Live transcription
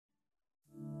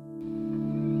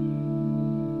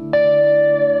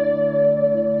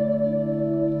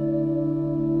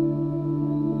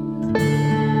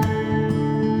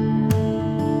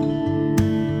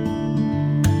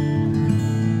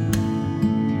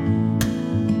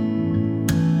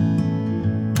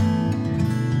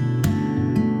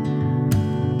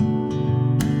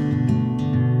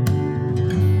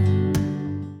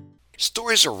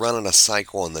Stories are running a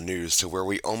cycle in the news to where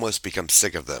we almost become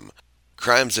sick of them.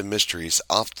 Crimes and mysteries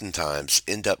oftentimes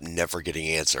end up never getting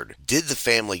answered. Did the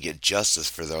family get justice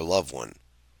for their loved one?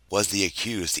 Was the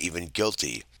accused even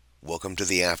guilty? Welcome to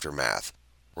the Aftermath,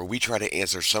 where we try to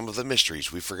answer some of the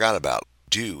mysteries we forgot about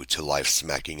due to life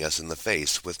smacking us in the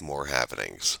face with more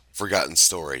happenings. Forgotten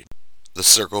story. The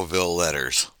Circleville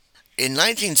Letters. In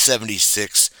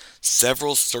 1976,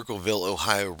 several Circleville,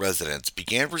 Ohio residents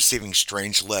began receiving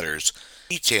strange letters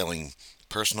detailing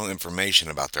personal information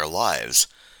about their lives.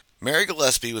 Mary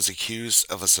Gillespie was accused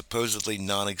of a supposedly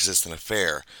non-existent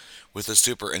affair with the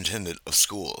superintendent of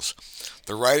schools.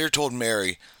 The writer told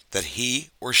Mary that he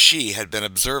or she had been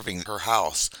observing her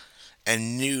house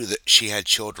and knew that she had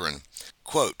children.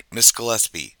 Quote, Miss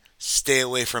Gillespie, stay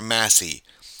away from Massey.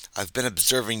 I've been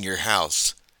observing your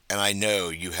house, and I know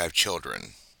you have children.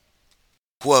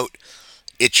 Quote,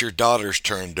 it's your daughter's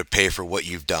turn to pay for what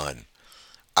you've done.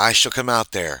 I shall come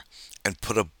out there and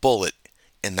put a bullet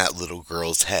in that little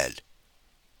girl's head.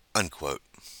 Unquote.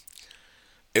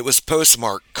 It was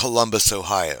postmarked Columbus,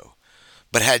 Ohio,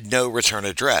 but had no return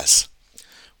address.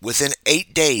 Within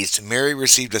 8 days, Mary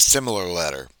received a similar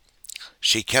letter.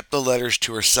 She kept the letters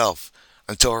to herself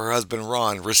until her husband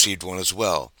Ron received one as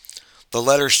well. The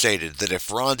letter stated that if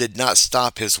Ron did not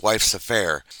stop his wife's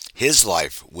affair, his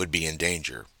life would be in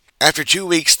danger. After 2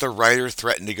 weeks, the writer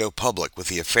threatened to go public with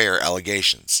the affair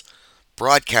allegations,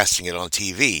 broadcasting it on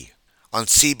TV, on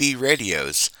CB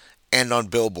radios, and on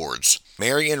billboards.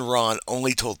 Mary and Ron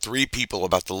only told 3 people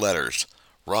about the letters: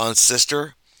 Ron's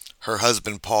sister, her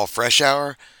husband Paul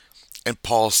Freshour, and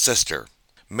Paul's sister.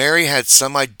 Mary had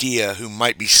some idea who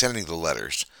might be sending the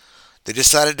letters. They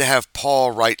decided to have Paul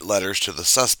write letters to the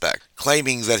suspect,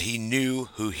 claiming that he knew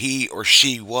who he or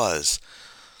she was.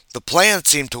 The plan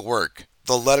seemed to work.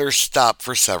 The letters stopped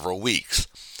for several weeks.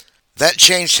 That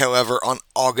changed, however, on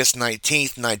August 19,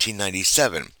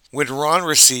 1997, when Ron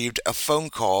received a phone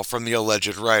call from the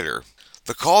alleged writer.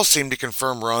 The call seemed to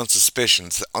confirm Ron's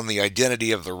suspicions on the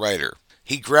identity of the writer.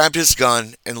 He grabbed his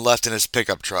gun and left in his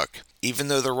pickup truck, even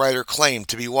though the writer claimed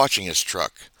to be watching his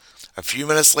truck. A few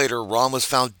minutes later, Ron was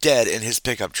found dead in his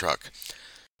pickup truck.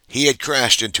 He had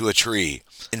crashed into a tree.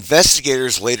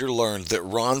 Investigators later learned that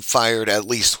Ron fired at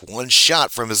least one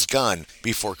shot from his gun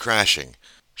before crashing.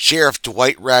 Sheriff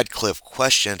Dwight Radcliffe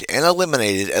questioned and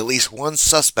eliminated at least one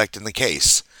suspect in the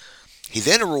case. He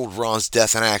then ruled Ron's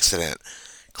death an accident,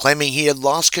 claiming he had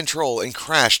lost control and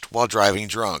crashed while driving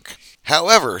drunk.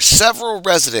 However, several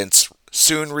residents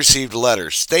soon received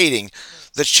letters stating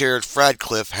that Sheriff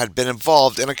Radcliffe had been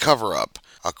involved in a cover-up.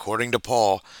 According to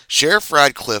Paul, Sheriff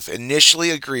Radcliffe initially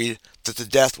agreed that the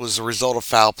death was a result of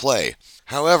foul play.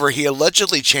 However, he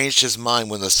allegedly changed his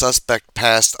mind when the suspect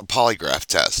passed a polygraph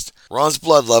test. Ron's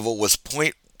blood level was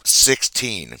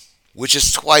 .16, which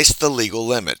is twice the legal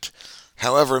limit.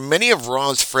 However, many of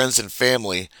Ron's friends and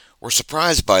family were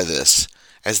surprised by this,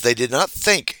 as they did not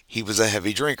think he was a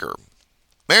heavy drinker.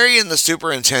 Mary and the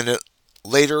superintendent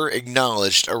later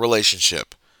acknowledged a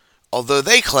relationship, although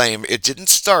they claim it didn't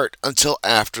start until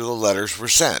after the letters were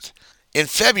sent. In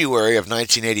February of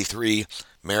 1983,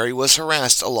 Mary was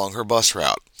harassed along her bus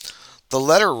route. The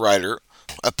letter writer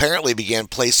apparently began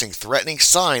placing threatening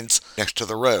signs next to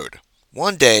the road.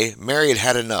 One day, Mary had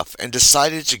had enough and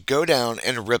decided to go down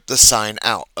and rip the sign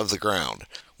out of the ground.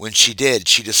 When she did,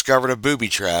 she discovered a booby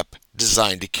trap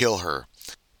designed to kill her.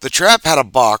 The trap had a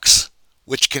box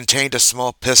which contained a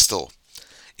small pistol.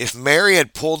 If Mary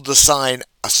had pulled the sign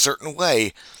a certain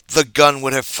way, the gun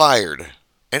would have fired.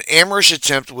 An ambush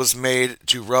attempt was made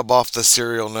to rub off the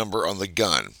serial number on the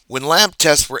gun. When lab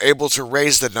tests were able to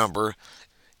raise the number,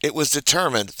 it was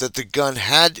determined that the gun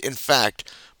had, in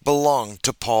fact, belonged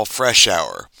to Paul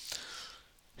Freshour,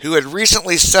 who had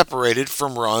recently separated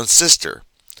from Ron's sister.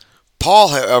 Paul,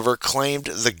 however, claimed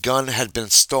the gun had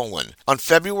been stolen. On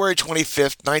February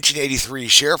 25, 1983,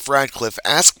 Sheriff Radcliffe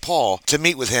asked Paul to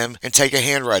meet with him and take a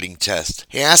handwriting test.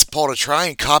 He asked Paul to try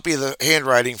and copy the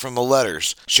handwriting from the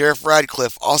letters. Sheriff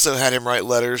Radcliffe also had him write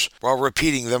letters while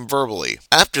repeating them verbally.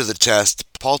 After the test,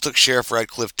 Paul took Sheriff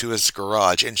Radcliffe to his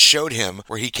garage and showed him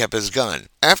where he kept his gun.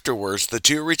 Afterwards, the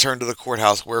two returned to the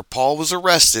courthouse where Paul was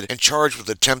arrested and charged with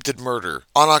attempted murder.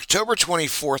 On October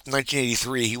 24,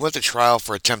 1983, he went to trial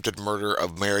for attempted murder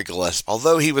of Mary Gillespie.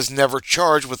 Although he was never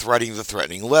charged with writing the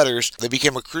threatening letters, they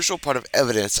became a crucial part of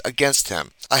evidence against him.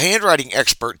 A handwriting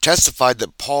expert testified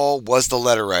that Paul was the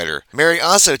letter writer. Mary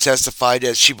also testified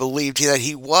that she believed that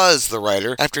he was the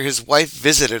writer after his wife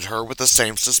visited her with the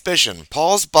same suspicion.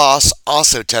 Paul's boss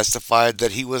also testified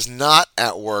that he was not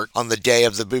at work on the day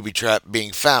of the booby trap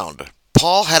being found.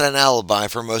 Paul had an alibi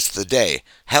for most of the day.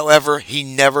 However, he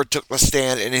never took the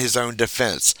stand in his own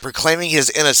defense, proclaiming his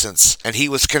innocence, and he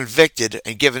was convicted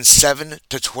and given 7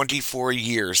 to 24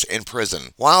 years in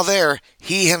prison. While there,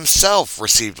 he himself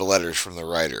received letters from the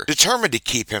writer. Determined to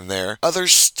keep him there,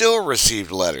 others still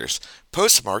received letters,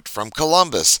 postmarked from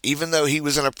Columbus, even though he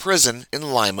was in a prison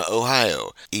in Lima, Ohio,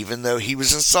 even though he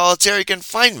was in solitary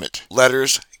confinement.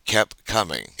 Letters kept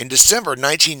coming. In December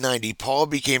 1990, Paul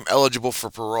became eligible for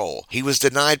parole. He was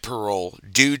denied parole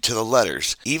due to the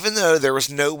letters, even though there was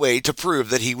no way to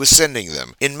prove that he was sending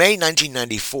them. In May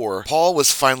 1994, Paul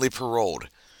was finally paroled.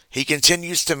 He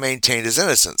continues to maintain his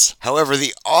innocence. However,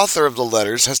 the author of the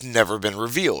letters has never been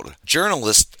revealed.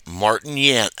 Journalist Martin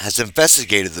Yant has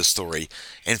investigated the story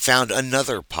and found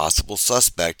another possible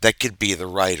suspect that could be the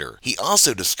writer. He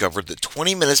also discovered that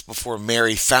 20 minutes before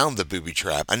Mary found the booby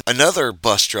trap, another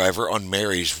bus driver on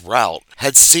Mary's route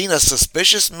had seen a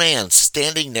suspicious man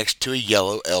standing next to a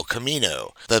yellow El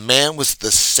Camino. The man was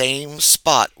the same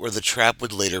spot where the trap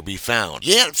would later be found.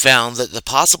 Yant found that the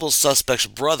possible suspect's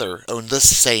brother owned the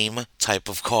same type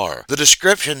of car. The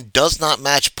description does not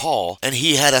match Paul, and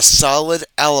he had a solid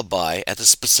alibi at the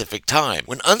specific time.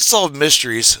 When Unsolved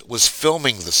Mysteries was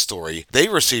filming the story, they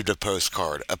received a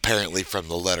postcard, apparently from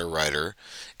the letter writer,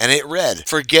 and it read,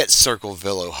 "Forget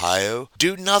Circleville, Ohio.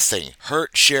 Do nothing.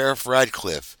 Hurt Sheriff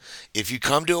Radcliffe. If you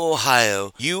come to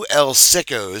Ohio, you El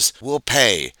Sickos will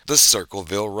pay. The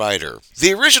Circleville Writer."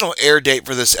 The original air date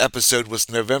for this episode was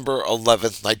November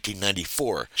 11th,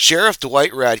 1994. Sheriff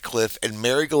Dwight Radcliffe and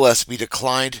Mary Gillespie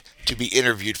declined to be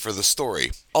interviewed for the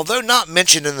story. Although not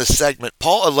mentioned in this segment,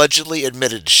 Paul allegedly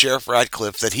admitted to Sheriff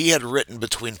Radcliffe that he had written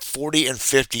between 40 and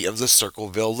 50 of the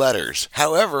Circleville letters.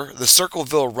 However, the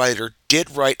Circleville Writer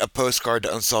did write a postcard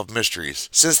to Unsolved Mysteries.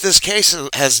 Since this case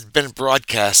has been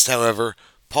broadcast, however,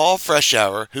 Paul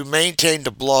Freshour, who maintained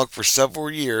a blog for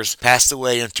several years, passed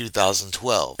away in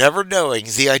 2012, never knowing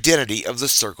the identity of the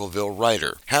Circleville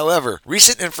writer. However,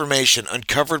 recent information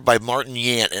uncovered by Martin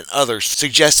Yant and others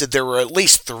suggested there were at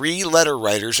least 3 letter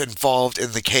writers involved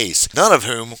in the case, none of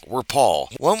whom were Paul.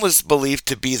 One was believed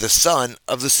to be the son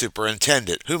of the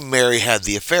superintendent, whom Mary had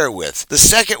the affair with. The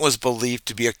second was believed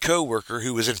to be a co-worker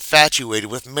who was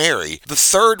infatuated with Mary. The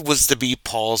third was to be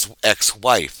Paul's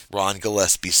ex-wife, Ron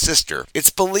Gillespie's sister.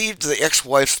 It's believed the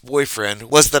ex-wife's boyfriend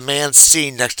was the man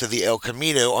seen next to the El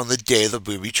Camino on the day the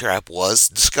booby trap was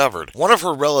discovered. One of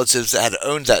her relatives had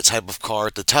owned that type of car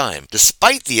at the time.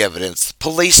 Despite the evidence,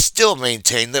 police still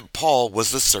maintained that Paul was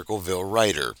the Circleville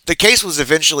writer. The case was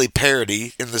eventually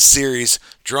parodied in the series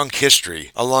Drunk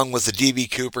History, along with the D.B.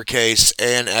 Cooper case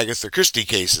and Agatha Christie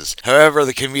cases. However,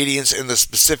 the comedians in the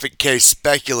specific case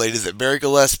speculated that Mary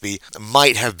Gillespie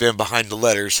might have been behind the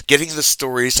letters, getting the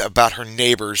stories about her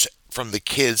neighbors from the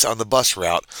kids on the bus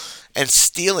route, and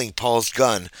stealing Paul's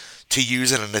gun to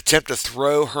use in an attempt to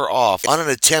throw her off, on an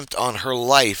attempt on her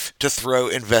life to throw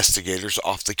investigators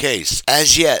off the case.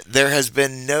 As yet, there has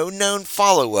been no known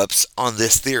follow-ups on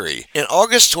this theory. In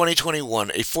August 2021,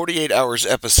 a 48 Hours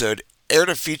episode aired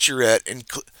a featurette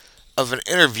of an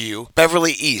interview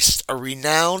Beverly East, a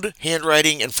renowned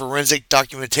handwriting and forensic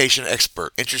documentation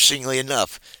expert. Interestingly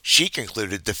enough, she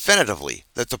concluded definitively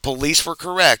that the police were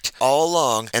correct all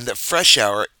along and that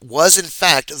Freshour was in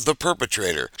fact the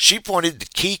perpetrator. She pointed to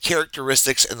key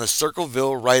characteristics in the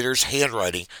Circleville writer's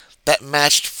handwriting that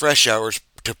matched Freshour's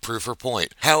to prove her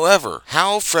point. However,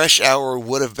 how Freshour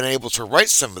would have been able to write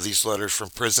some of these letters from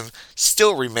prison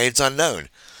still remains unknown.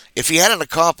 If he had an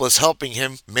accomplice helping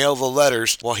him mail the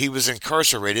letters while he was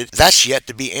incarcerated, that's yet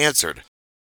to be answered.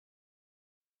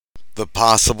 The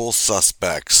possible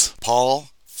suspects. Paul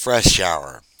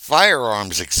Freshour,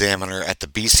 firearms examiner at the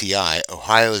BCI,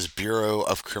 Ohio's Bureau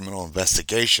of Criminal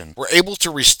Investigation, were able to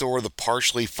restore the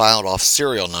partially filed off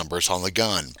serial numbers on the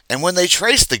gun. And when they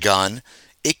traced the gun,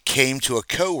 it came to a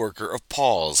co-worker of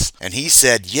Paul's, and he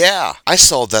said, "Yeah, I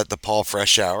sold that to Paul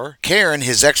Freshour." Karen,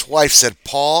 his ex-wife, said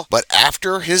Paul, but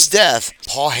after his death,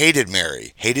 Paul hated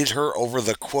Mary, hated her over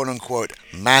the quote-unquote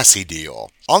Massey deal.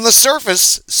 On the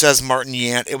surface, says Martin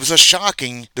Yant, it was a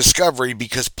shocking discovery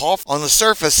because Paul Freshour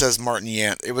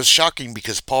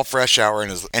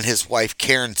and his wife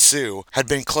Karen Sue had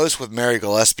been close with Mary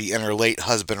Gillespie and her late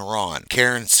husband Ron,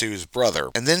 Karen Sue's brother.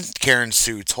 And then Karen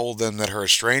Sue told them that her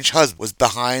estranged husband was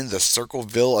behind the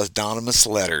Circleville anonymous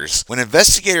letters. When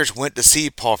investigators went to see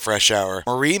Paul Freshour,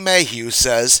 Marie Mayhew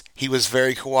says he was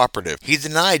very cooperative. He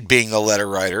denied being a letter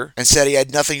writer and said he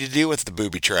had nothing to do with the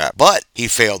booby trap, but he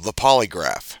failed the polygraph.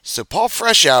 photograph. So Paul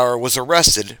Freshour was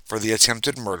arrested for the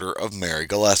attempted murder of Mary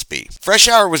Gillespie.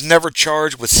 Freshour was never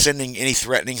charged with sending any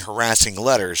threatening, harassing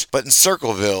letters, but in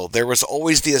Circleville, there was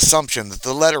always the assumption that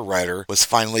the letter writer was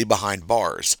finally behind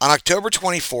bars. On October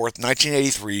 24,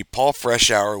 1983, Paul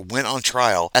Freshour went on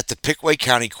trial at the Pickaway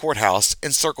County Courthouse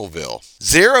in Circleville.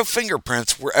 0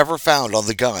 fingerprints were ever found on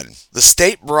the gun. The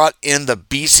state brought in the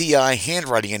BCI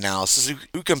handwriting analysis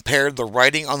who compared the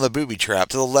writing on the booby trap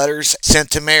to the letters sent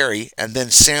to Mary and then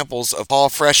samples of Paul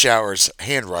Freshour's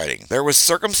handwriting. There was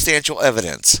circumstantial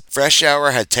evidence.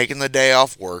 Freshour had taken the day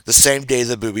off work the same day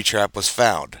the booby trap was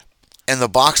found. And the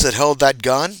box that held that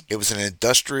gun? It was an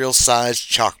industrial-sized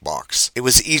chalk box. It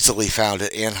was easily found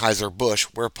at Anheuser-Busch,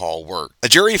 where Paul worked. A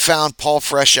jury found Paul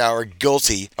Freshour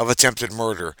guilty of attempted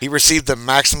murder. He received the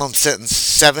maximum sentence,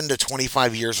 7 to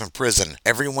 25 years in prison.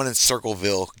 Everyone in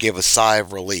Circleville gave a sigh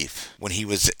of relief when he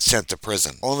was sent to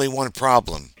prison. Only one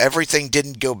problem. Everything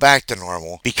didn't go back to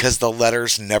normal because the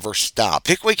letters never stopped.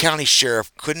 Pickaway County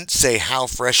Sheriff couldn't say how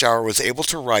Freshour was able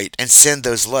to write and send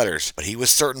those letters, but he was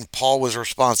certain Paul was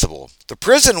responsible. The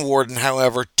prison warden,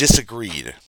 however,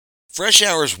 disagreed.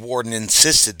 Freshour's warden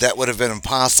insisted that would have been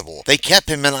impossible. They kept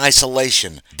him in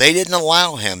isolation. They didn't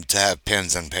allow him to have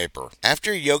pens and paper.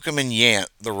 After Yoakum and Yant,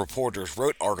 the reporters,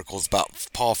 wrote articles about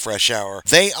Paul Freshour,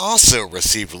 they also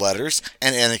received letters,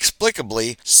 and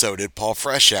inexplicably, so did Paul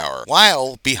Freshour,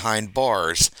 while behind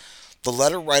bars. The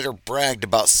letter writer bragged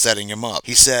about setting him up.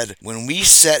 He said, "When we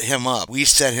set him up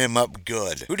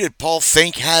good." Who did Paul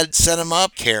think had set him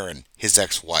up? Karen, his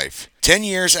ex-wife. 10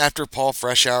 years after Paul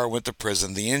Freshour went to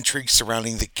prison, the intrigue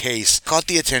surrounding the case caught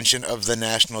the attention of the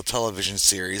national television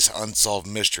series Unsolved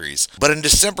Mysteries. But in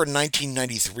December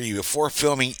 1993, before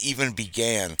filming even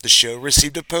began, the show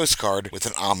received a postcard with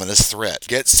an ominous threat.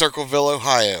 "Get Circleville,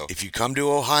 Ohio. If you come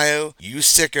to Ohio, you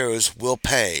sickos will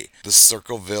pay." The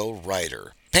Circleville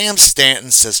writer. Pam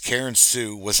Stanton says Karen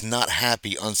Sue was not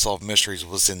happy Unsolved Mysteries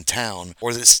was in town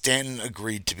or that Stanton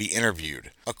agreed to be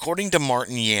interviewed. According to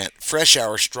Martin Yant,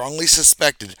 Freshour strongly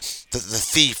suspected that the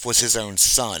thief was his own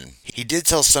son. He did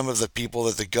tell some of the people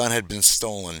that the gun had been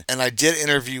stolen, and I did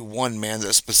interview one man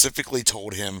that specifically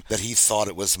told him that he thought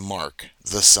it was Mark,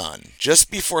 the son.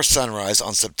 Just before sunrise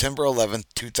on September 11,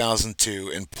 2002,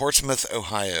 in Portsmouth,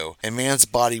 Ohio, a man's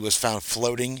body was found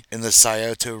floating in the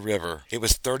Scioto River. It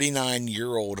was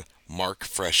 39-year-old Mark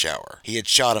Freshour. He had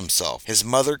shot himself. His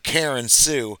mother, Karen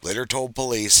Sue, later told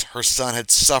police her son had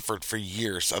suffered for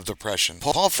years of depression.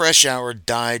 Paul Freshour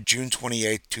died June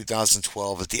 28,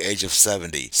 2012 at the age of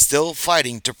 70, still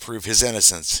fighting to prove his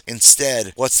innocence.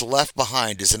 Instead, what's left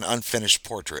behind is an unfinished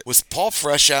portrait. Was Paul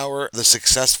Freshour the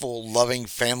successful, loving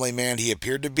family man he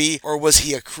appeared to be, or was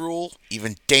he a cruel,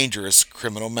 even dangerous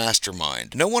criminal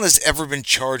mastermind? No one has ever been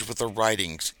charged with the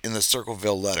writings in the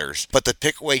Circleville Letters, but the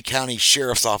Pickaway County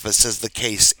Sheriff's Office says the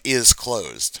case is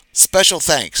closed. Special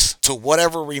thanks to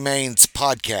Whatever Remains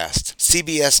podcast,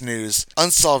 CBS News,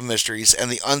 Unsolved Mysteries,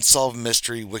 and the Unsolved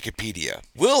Mystery Wikipedia.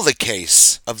 Will the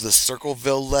case of the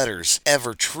Circleville Letters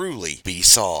ever truly be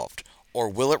solved, or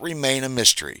will it remain a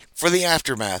mystery? For The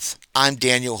Aftermath, I'm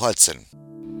Daniel Hudson.